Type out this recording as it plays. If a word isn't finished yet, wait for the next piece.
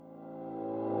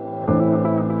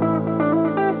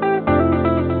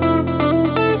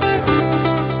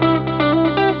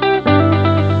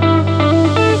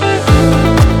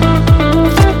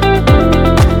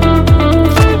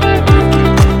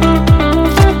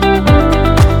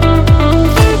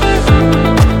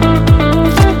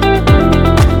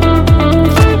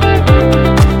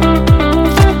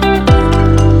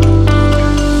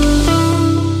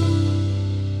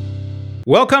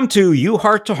Welcome to You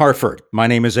Heart to Hartford. My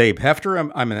name is Abe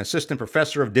Hefter. I'm an assistant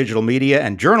professor of digital media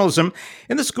and journalism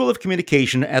in the School of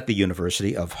Communication at the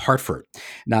University of Hartford.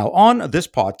 Now, on this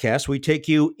podcast, we take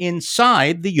you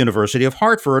inside the University of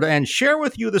Hartford and share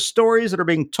with you the stories that are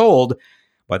being told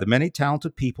by the many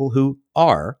talented people who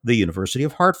are the University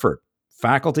of Hartford.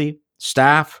 Faculty,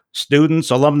 staff,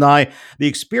 students, alumni, the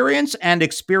experience and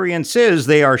experiences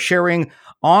they are sharing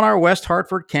on our West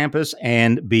Hartford campus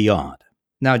and beyond.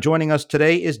 Now, joining us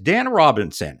today is Dan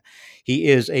Robinson. He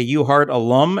is a UHeart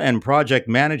alum and project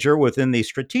manager within the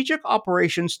strategic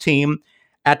operations team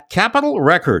at Capitol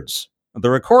Records,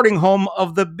 the recording home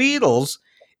of the Beatles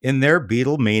in their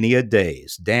Beatlemania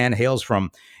days. Dan hails from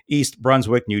East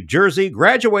Brunswick, New Jersey,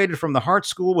 graduated from the Hart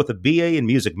School with a BA in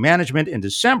music management in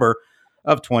December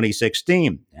of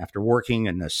 2016. After working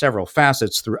in several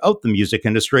facets throughout the music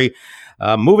industry,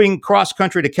 moving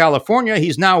cross-country to California,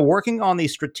 he's now working on the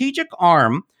strategic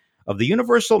arm of the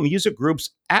Universal Music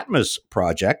Group's Atmos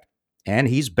project, and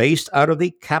he's based out of the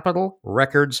Capitol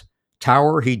Records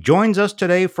Tower. He joins us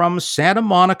today from Santa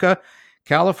Monica,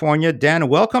 California. Dan,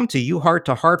 welcome to You Heart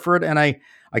to Hartford, and I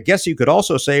guess you could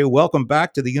also say welcome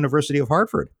back to the University of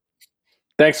Hartford.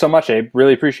 Thanks so much, Abe.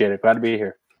 Really appreciate it. Glad to be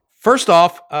here. First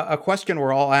off, a question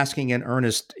we're all asking in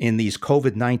earnest in these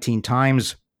COVID-19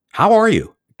 times. How are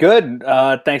you? Good.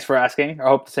 Thanks for asking. I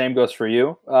hope the same goes for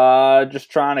you.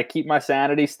 Just trying to keep my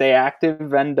sanity, stay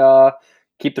active, and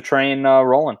keep the train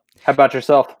rolling. How about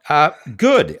yourself?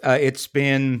 Good. It's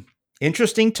been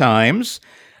interesting times.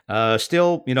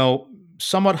 Still,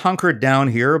 somewhat hunkered down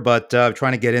here, but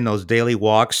trying to get in those daily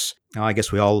walks. I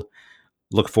guess we all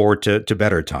look forward to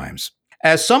better times.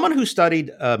 As someone who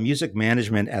studied music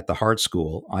management at the Hart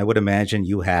School, I would imagine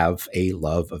you have a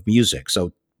love of music.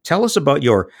 So tell us about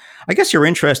your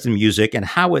interest in music and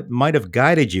how it might have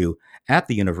guided you at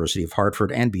the University of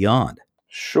Hartford and beyond.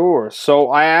 Sure. So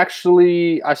I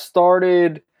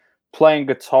started playing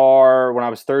guitar when I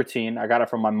was 13. I got it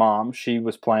from my mom. She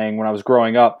was playing when I was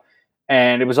growing up,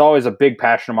 and it was always a big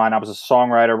passion of mine. I was a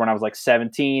songwriter when I was like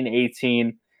 17,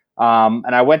 18. And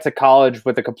I went to college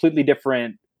with a completely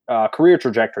different career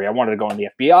trajectory. I wanted to go in the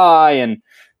FBI and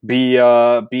be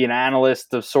an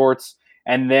analyst of sorts.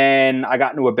 And then I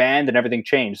got into a band and everything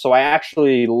changed. So I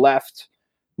actually left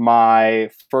my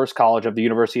first college of the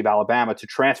University of Alabama to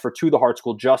transfer to the Hart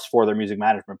School just for their music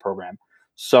management program.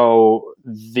 So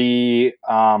the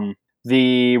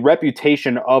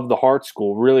reputation of the Hart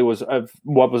School really was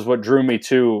what drew me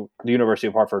to the University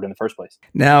of Hartford in the first place.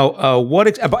 Now,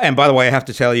 and by the way, I have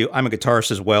to tell you, I'm a guitarist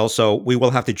as well, so we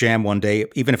will have to jam one day,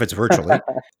 even if it's virtually.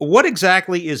 What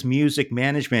exactly is music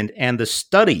management and the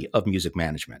study of music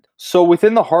management? So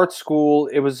within the Hart School,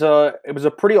 it was a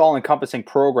pretty all-encompassing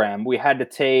program. We had to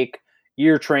take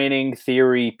ear training,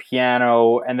 theory,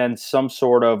 piano, and then some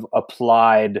sort of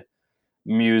applied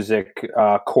music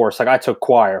course. Like I took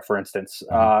choir, for instance,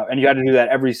 and you had to do that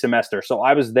every semester. So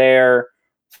I was there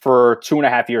for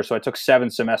 2.5 years. So I took 7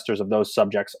 semesters of those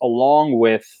subjects, along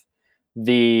with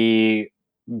the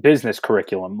business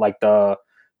curriculum, like the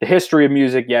history of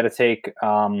music. You had to take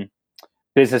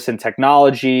business and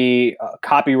technology,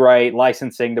 copyright,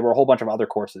 licensing. There were a whole bunch of other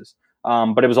courses,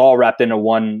 but it was all wrapped into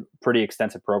one pretty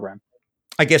extensive program.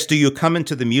 I guess, do you come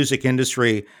into the music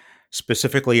industry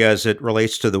specifically as it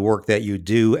relates to the work that you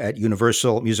do at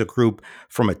Universal Music Group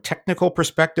from a technical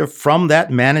perspective, from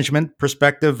that management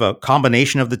perspective, a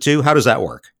combination of the two? How does that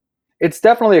work? It's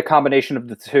definitely a combination of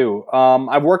the two.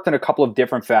 I've worked in a couple of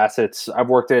different facets. I've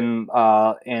worked in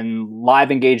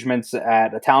live engagements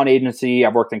at a talent agency.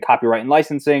 I've worked in copyright and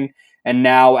licensing, and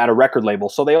now at a record label.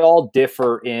 So they all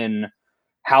differ in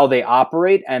how they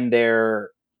operate and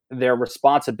their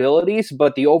responsibilities,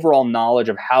 but the overall knowledge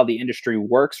of how the industry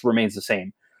works remains the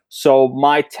same. So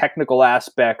my technical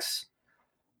aspects,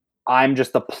 I'm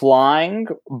just applying,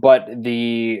 but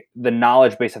the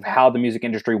knowledge base of how the music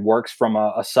industry works from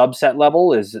a subset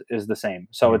level is the same.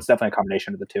 So it's definitely a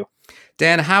combination of the two.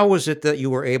 Dan, how was it that you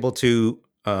were able to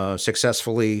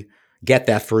successfully get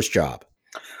that first job?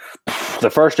 The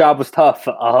first job was tough,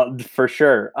 for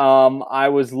sure. I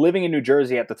was living in New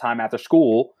Jersey at the time after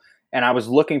school, and I was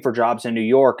looking for jobs in New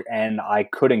York, and I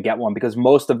couldn't get one because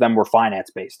most of them were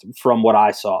finance-based from what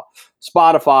I saw.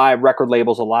 Spotify, record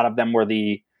labels, a lot of them were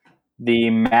the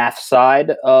math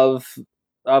side of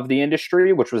the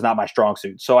industry, which was not my strong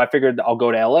suit. So I figured I'll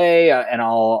go to LA and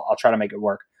I'll try to make it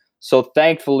work. So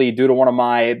thankfully, due to one of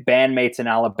my bandmates in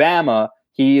Alabama,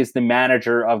 he is the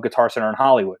manager of Guitar Center in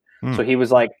Hollywood. So he was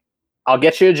like, I'll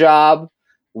get you a job.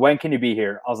 When can you be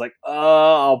here? I was like,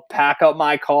 I'll pack up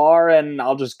my car and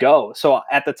I'll just go. So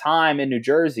at the time in New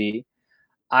Jersey,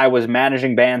 I was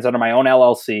managing bands under my own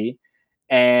LLC.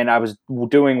 and I was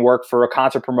doing work for a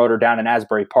concert promoter down in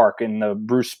Asbury Park in the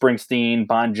Bruce Springsteen,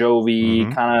 Bon Jovi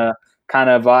Mm-hmm. kind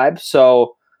of vibe.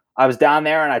 So I was down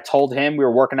there and I told him we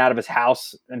were working out of his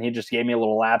house, and he just gave me a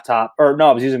little laptop. Or no,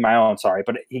 I was using my own, sorry,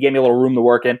 but he gave me a little room to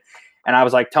work in. And I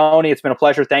was like, Tony, it's been a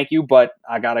pleasure. Thank you. But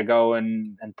I got to go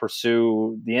and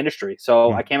pursue the industry.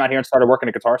 So I came out here and started working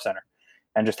at Guitar Center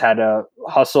and just had to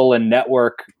hustle and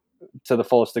network to the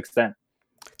fullest extent.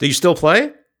 Do you still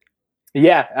play?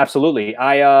 Yeah, absolutely.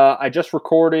 I just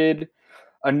recorded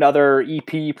another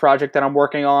EP project that I'm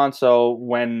working on. So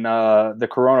when the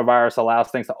coronavirus allows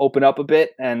things to open up a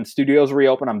bit and studios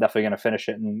reopen, I'm definitely going to finish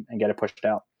it and get it pushed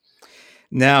out.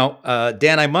 Now,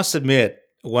 Dan, I must admit,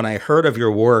 when I heard of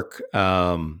your work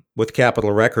with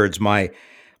Capitol Records, my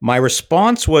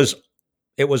response was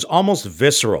it was almost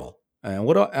visceral. And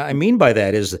what I mean by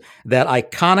that is that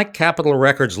iconic Capitol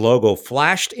Records logo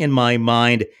flashed in my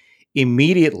mind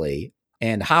immediately,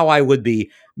 and how I would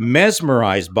be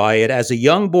mesmerized by it as a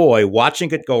young boy watching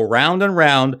it go round and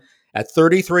round at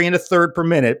 33 and a third per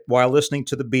minute while listening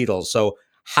to the Beatles. So,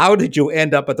 how did you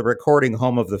end up at the recording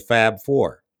home of the Fab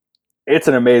Four? It's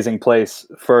an amazing place.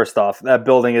 First off, that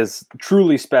building is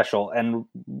truly special, and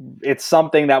it's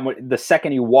something that the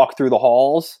second you walk through the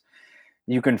halls,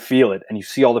 you can feel it, and you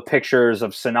see all the pictures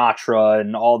of Sinatra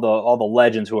and all the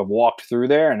legends who have walked through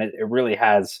there, and it really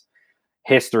has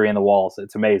history in the walls.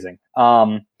 It's amazing.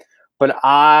 But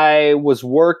I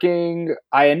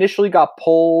initially got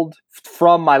pulled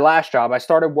from my last job. I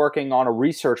started working on a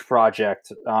research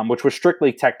project, which was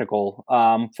strictly technical,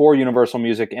 for Universal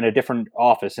Music in a different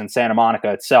office in Santa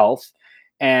Monica itself.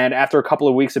 And after a couple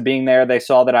of weeks of being there, they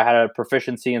saw that I had a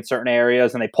proficiency in certain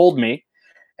areas, and they pulled me.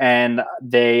 And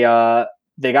they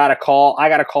got a call. I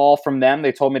got a call from them.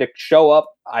 They told me to show up.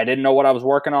 I didn't know what I was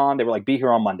working on. They were like, "Be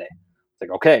here on Monday."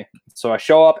 Like, okay. So I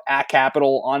show up at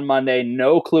Capitol on Monday,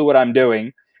 no clue what I'm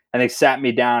doing. And they sat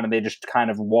me down and they just kind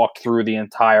of walked through the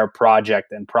entire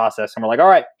project and process. And we're like, all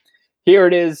right, here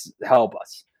it is. Help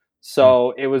us.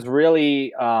 So it was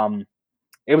really,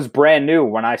 it was brand new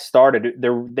when I started.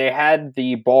 They had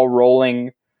the ball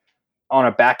rolling on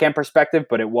a back end perspective,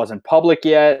 but it wasn't public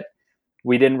yet.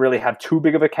 We didn't really have too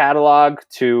big of a catalog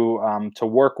to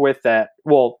work with.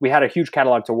 We had a huge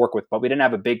catalog to work with, but we didn't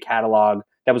have a big catalog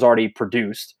that was already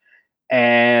produced.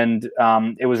 And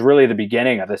it was really the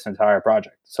beginning of this entire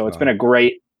project. So it's been a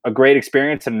great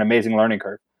experience and an amazing learning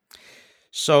curve.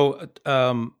 So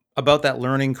about that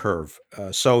learning curve.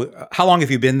 So how long have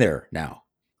you been there now?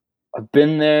 I've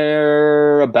been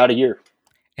there about a year.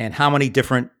 And how many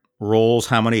different roles,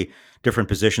 how many different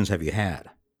positions have you had?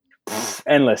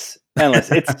 Endless.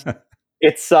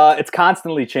 It's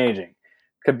constantly changing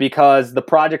because the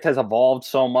project has evolved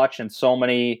so much, and so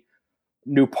many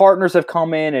new partners have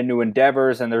come in and new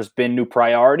endeavors, and there's been new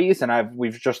priorities, and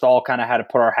we've just all kind of had to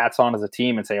put our hats on as a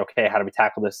team and say, okay, how do we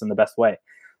tackle this in the best way?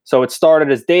 So it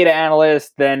started as data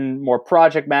analyst, then more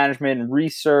project management and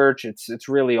research. It's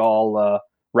really all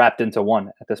wrapped into one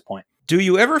at this point. Do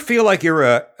you ever feel like you're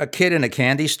a kid in a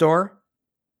candy store?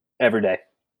 Every day.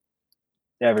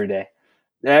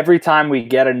 Every time we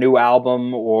get a new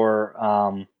album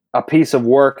or a piece of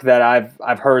work that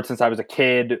I've heard since I was a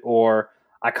kid, or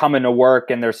I come into work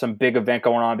and there's some big event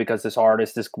going on because this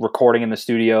artist is recording in the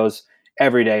studios,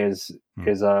 every day is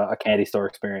a candy store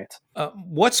experience.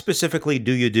 What specifically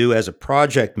do you do as a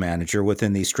project manager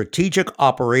within the strategic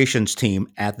operations team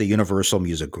at the Universal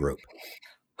Music Group?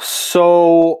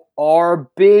 So our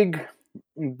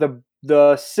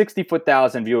the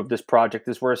 60,000 view of this project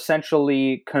is we're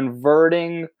essentially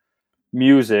converting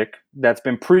music that's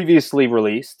been previously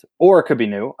released, or it could be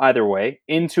new, either way,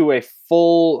 into a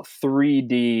full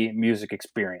 3D music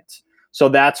experience. So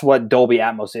that's what Dolby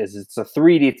Atmos is. It's a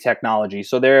 3D technology.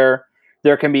 So there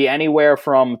can be anywhere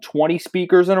from 20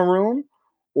 speakers in a room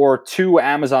or 2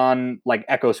 Amazon like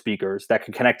Echo speakers that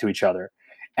can connect to each other.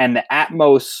 And the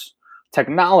Atmos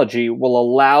technology will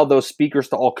allow those speakers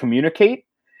to all communicate,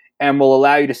 and will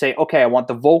allow you to say, okay, I want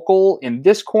the vocal in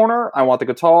this corner, I want the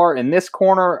guitar in this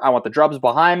corner, I want the drums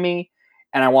behind me,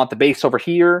 and I want the bass over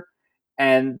here.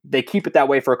 And they keep it that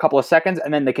way for a couple of seconds,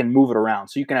 and then they can move it around.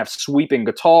 So you can have sweeping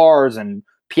guitars and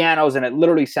pianos, and it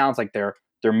literally sounds like they're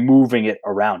moving it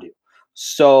around you.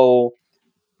 So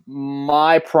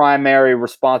my primary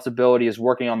responsibility is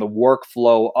working on the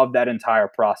workflow of that entire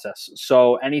process.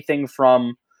 So anything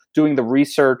from doing the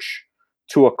research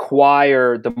to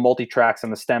acquire the multi-tracks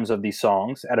and the stems of these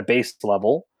songs at a base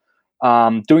level,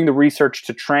 doing the research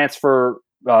to transfer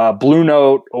Blue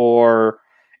Note or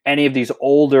any of these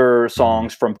older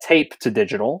songs from tape to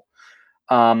digital,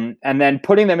 and then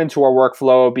putting them into our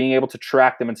workflow, being able to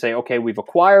track them and say, okay, we've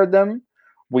acquired them,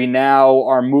 We now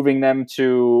are moving them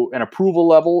to an approval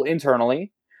level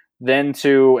internally, then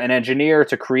to an engineer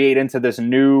to create into this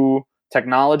new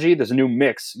technology, this new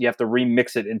mix. You have to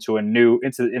remix it into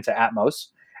into Atmos,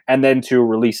 and then to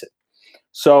release it.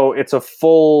 So it's a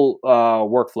full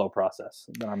workflow process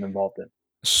that I'm involved in.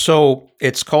 So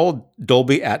it's called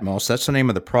Dolby Atmos. That's the name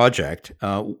of the project.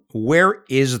 Where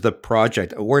is the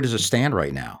project? Where does it stand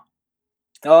right now?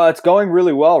 It's going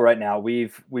really well right now.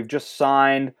 We've just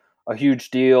signed a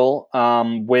huge deal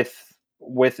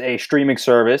with a streaming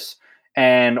service,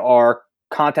 and our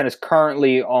content is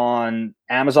currently on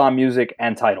Amazon Music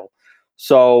and Tidal.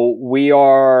 So we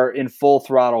are in full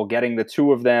throttle, getting the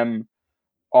two of them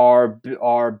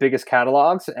our biggest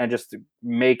catalogs, and just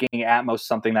making Atmos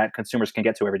something that consumers can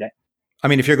get to every day. I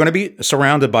mean, if you're going to be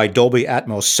surrounded by Dolby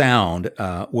Atmos sound,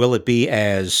 will it be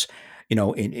as you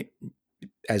know,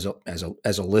 as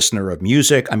a listener of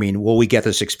music? I mean, will we get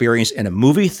this experience in a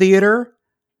movie theater?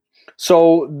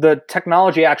 So the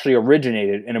technology actually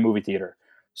originated in a movie theater.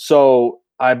 So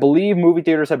I believe movie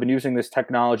theaters have been using this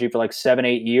technology for like 7,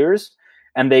 8 years,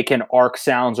 and they can arc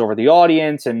sounds over the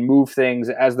audience and move things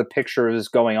as the picture is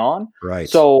going on. Right.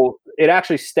 So it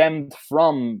actually stemmed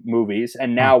from movies,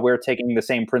 and Huh. now we're taking the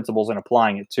same principles and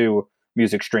applying it to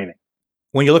music streaming.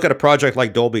 When you look at a project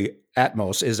like Dolby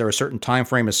Atmos, is there a certain time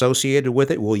frame associated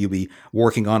with it? Will you be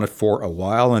working on it for a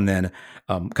while and then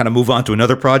kind of move on to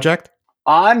another project?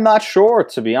 I'm not sure,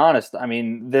 to be honest. I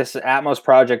mean, this Atmos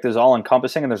project is all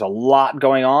encompassing and there's a lot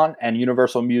going on, and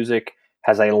Universal Music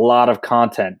has a lot of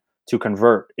content to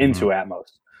convert into Mhm.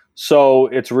 Atmos. So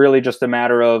it's really just a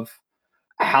matter of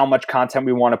how much content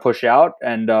we want to push out,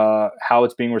 and how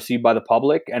it's being received by the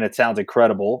public. And it sounds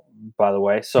incredible, by the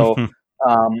way. So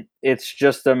it's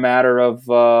just a matter of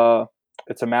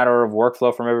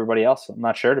workflow from everybody else. I'm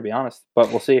not sure, to be honest, but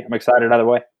we'll see. I'm excited either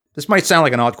way. This might sound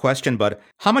like an odd question, but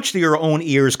how much do your own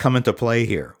ears come into play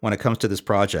here when it comes to this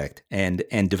project and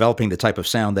developing the type of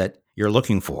sound that you're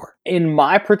looking for? In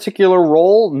my particular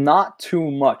role, not too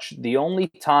much. The only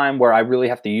time where I really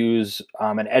have to use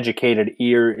an educated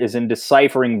ear is in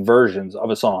deciphering versions of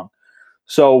a song.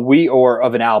 Or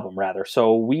of an album rather.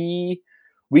 We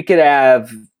could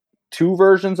have two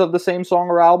versions of the same song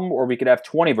or album, or we could have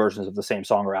 20 versions of the same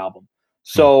song or album.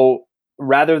 Hmm. So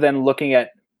rather than looking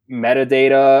at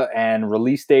metadata and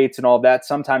release dates and all of that,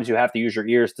 sometimes you have to use your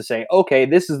ears to say, okay,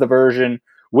 this is the version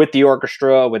with the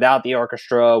orchestra, without the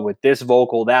orchestra, with this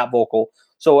vocal, that vocal.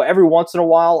 So every once in a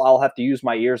while, I'll have to use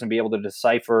my ears and be able to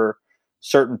decipher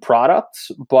certain products,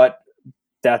 but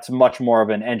that's much more of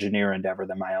an engineer endeavor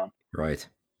than my own. Right.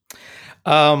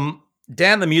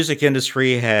 Dan, the music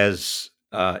industry has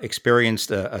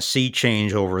experienced a sea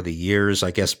change over the years,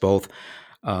 I guess, both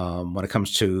when it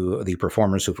comes to the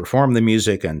performers who perform the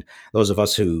music and those of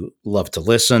us who love to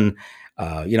listen.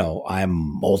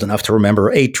 I'm old enough to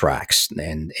remember 8 tracks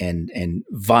and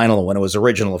vinyl when it was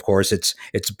original. Of course,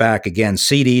 it's back again.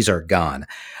 CDs are gone.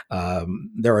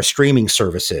 There are streaming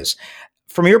services.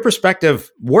 From your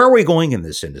perspective, where are we going in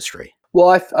this industry?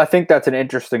 Well, I think that's an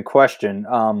interesting question,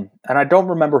 and I don't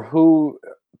remember who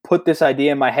put this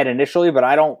idea in my head initially, but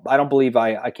I don't believe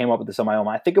I came up with this on my own.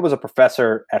 I think it was a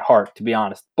professor at Hart, to be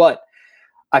honest. But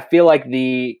I feel like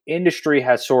the industry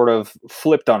has sort of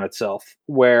flipped on itself,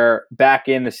 where back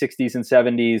in the 60s and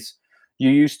 70s, you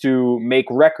used to make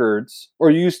records, or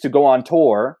you used to go on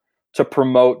tour to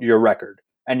promote your record,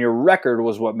 and your record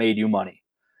was what made you money.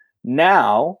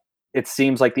 Now it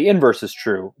seems like the inverse is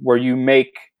true, where you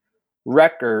make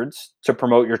records to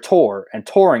promote your tour, and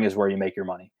touring is where you make your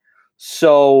money.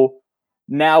 So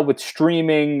now with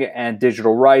streaming and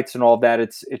digital rights and all of that,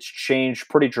 it's changed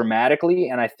pretty dramatically.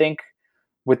 And I think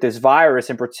with this virus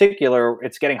in particular,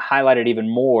 it's getting highlighted even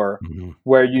more, Mhm.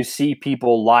 where you see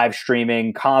people live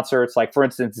streaming concerts. Like, for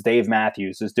instance, Dave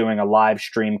Matthews is doing a live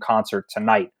stream concert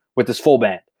tonight with his full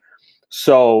band.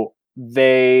 So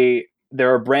there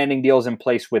are branding deals in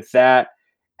place with that,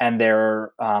 and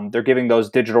they're giving those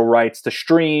digital rights to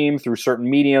stream through certain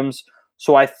mediums.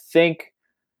 So I think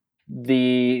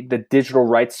the digital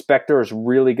rights specter is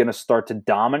really going to start to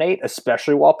dominate,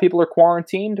 especially while people are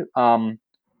quarantined.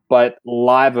 But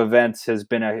live events has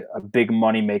been a big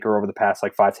money maker over the past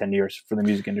like 5, 10 years for the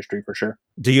music industry for sure.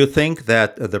 Do you think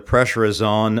that the pressure is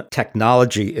on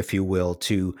technology, if you will,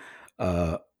 to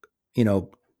uh, you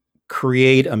know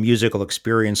create a musical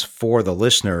experience for the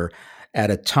listener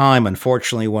at a time,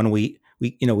 unfortunately, when we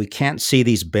can't see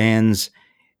these bands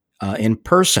in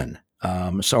person?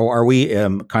 So are we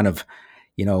kind of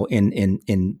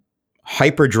in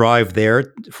hyperdrive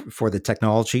there for the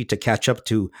technology to catch up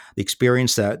to the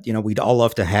experience that we'd all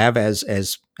love to have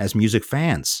as music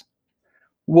fans?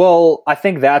 Well, I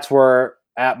think that's where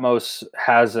Atmos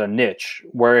has a niche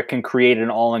where it can create an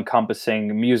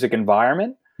all-encompassing music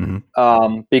environment,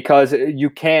 Mhm. because you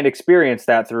can't experience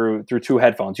that through two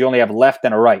headphones. You only have left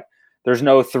and a right. There's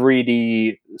no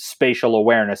 3D spatial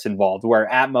awareness involved, where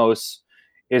Atmos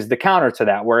is the counter to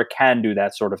that, where it can do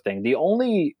that sort of thing. The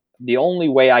only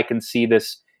way I can see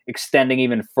this extending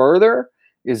even further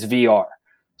is VR.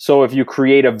 So if you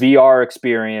create a VR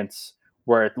experience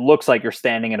where it looks like you're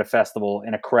standing at a festival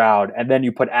in a crowd, and then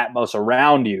you put Atmos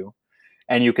around you,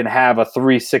 and you can have a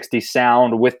 360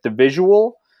 sound with the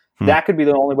visual, Hmm. that could be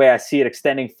the only way I see it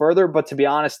extending further. But to be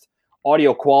honest,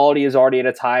 audio quality is already at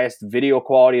its highest. Video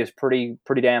quality is pretty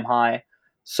damn high.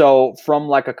 So from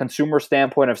like a consumer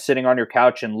standpoint of sitting on your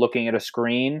couch and looking at a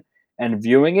screen and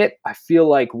viewing it, I feel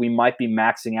like we might be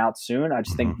maxing out soon. I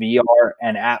just Mhm. think VR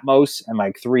and Atmos and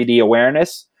like 3D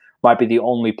awareness might be the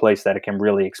only place that it can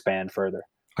really expand further.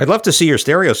 I'd love to see your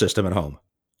stereo system at home.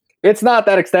 It's not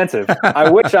that extensive. I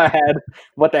wish I had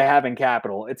what they have in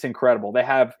Capitol. It's incredible. They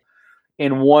have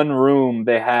in one room,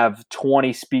 they have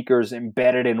 20 speakers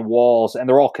embedded in walls, and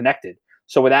they're all connected.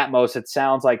 So with Atmos, it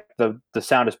sounds like the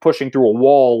sound is pushing through a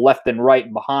wall left and right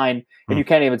and behind, and Hmm. you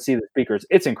can't even see the speakers.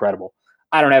 It's incredible.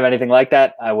 I don't have anything like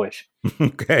that. I wish.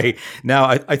 Okay. Now,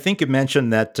 I think you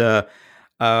mentioned that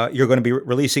you're going to be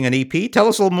releasing an EP. Tell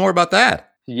us a little more about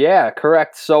that. Yeah,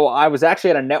 correct. So I was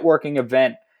actually at a networking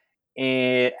event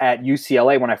at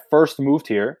UCLA when I first moved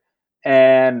here,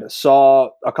 and saw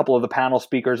a couple of the panel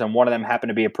speakers, and one of them happened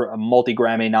to be a multi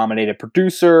Grammy nominated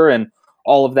producer and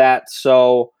all of that.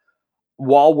 So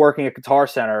while working at Guitar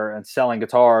Center and selling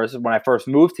guitars when I first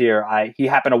moved here, he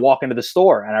happened to walk into the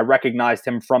store, and I recognized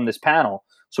him from this panel.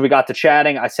 So we got to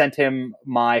chatting. I sent him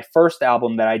my first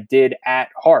album that I did at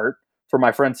Heart for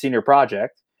my friend's senior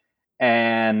project,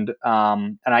 and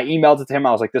I emailed it to him.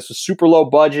 I was like, "This was super low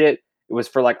budget. It was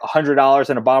for like $100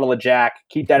 and a bottle of Jack.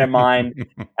 Keep that in mind."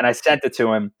 And I sent it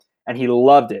to him, and he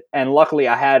loved it. And luckily,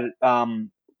 I had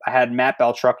Matt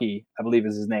Beltrucki, I believe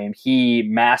is his name. He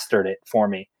mastered it for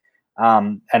me,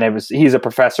 and he's a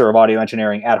professor of audio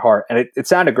engineering at Heart, and it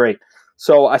sounded great.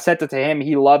 So I sent it to him.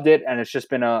 He loved it, and it's just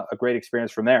been a great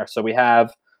experience from there. So we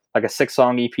have like a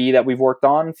 6-song EP that we've worked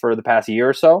on for the past year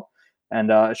or so, and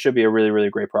it should be a really, really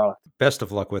great product. Best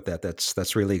of luck with that.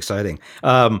 That's really exciting.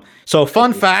 So, Thank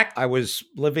fun you. fact: I was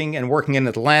living and working in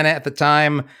Atlanta at the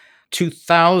time,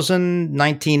 2000,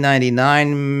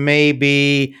 1999,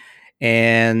 maybe,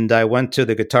 and I went to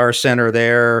the Guitar Center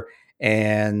there,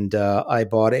 and I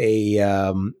bought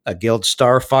a Guild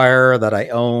Starfire that I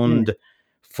Hmm. owned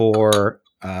for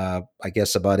I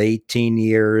guess about 18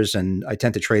 years, and I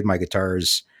tend to trade my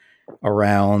guitars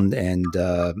around and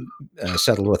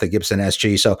settled with a Gibson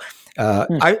SG. So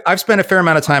Hmm. I've spent a fair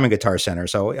amount of time in Guitar Center,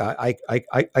 so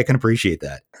I can appreciate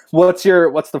that. What's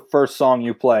the first song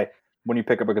you play when you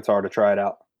pick up a guitar to try it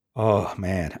out? Oh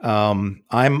man, I'm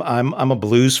a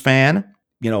blues fan.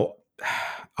 You know,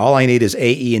 all I need is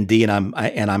A, E, and D, and I'm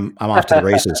off to the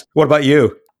races. What about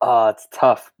you? It's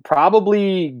tough.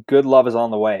 Probably "Good Love Is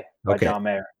on the Way" by Okay. John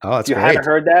Mayer. Oh, If that's you haven't great.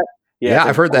 heard that, yeah, Yeah, it's a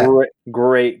I've heard that. great,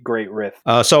 great, great riff.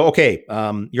 So okay,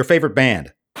 your favorite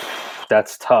band?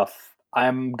 That's tough.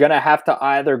 I'm gonna have to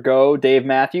either go Dave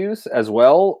Matthews as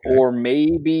well, Okay. or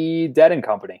maybe Dead and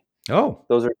Company. Oh,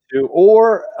 Those are two,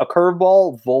 or a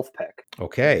curveball, Wolfpack.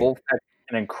 okay. Wolfpack,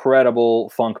 an incredible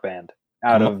funk band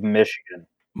out M- of Michigan.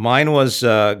 Mine was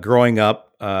growing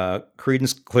up,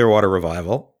 Creedence Clearwater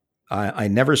Revival. I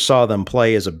never saw them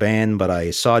play as a band, but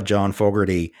I saw John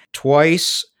Fogerty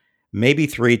twice, maybe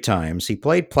three times. He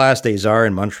played Place des Arts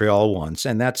in Montreal once,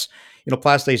 and that's,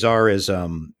 Place des Arts is,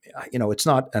 it's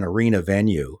not an arena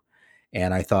venue.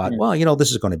 And I thought, Mm, well,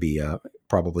 this is going to be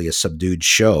probably a subdued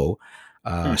show.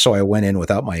 mm. So I went in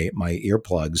without my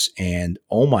earplugs, and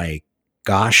oh my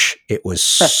gosh, it was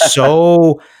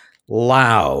so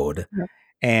loud.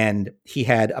 And he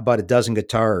had about a dozen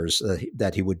guitars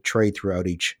that he would trade throughout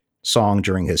each song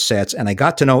during his sets, and I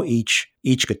got to know each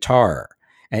guitar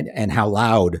and how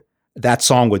loud that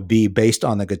song would be based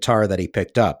on the guitar that he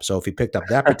picked up. So if he picked up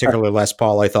that particular Les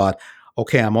Paul, I thought,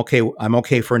 okay, I'm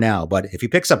okay for now. But if he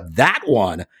picks up that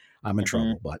one, I'm in Mhm.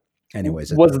 trouble. But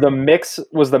anyways, Was the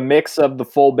mix of the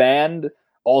full band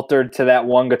altered to that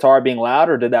one guitar being loud,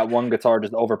 or did that one guitar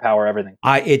just overpower everything?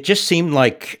 it just seemed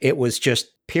like it was just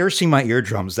piercing my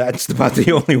eardrums. That's about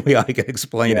the only way I can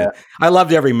explain Yeah. it. I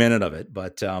loved every minute of it,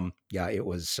 but yeah, it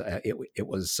was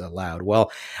loud.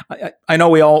 Well, I know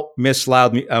we all miss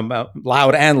loud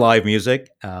and live music,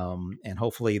 and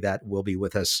hopefully that will be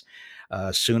with us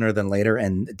sooner than later.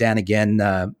 And Dan, again,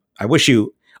 I wish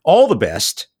you all the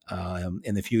best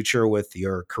in the future with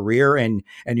your career and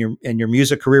your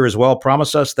music career as well.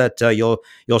 Promise us that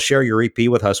you'll share your EP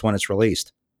with us when it's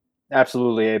released.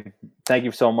 Absolutely, Abe. Thank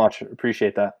you so much.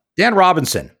 Appreciate that. Dan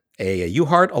Robinson, a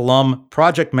UHeart alum,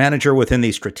 project manager within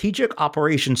the strategic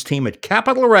operations team at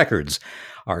Capitol Records,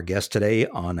 our guest today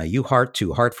on UHeart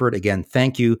to Hartford. Again,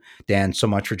 thank you, Dan, so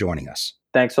much for joining us.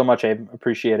 Thanks so much, Abe.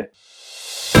 Appreciate it.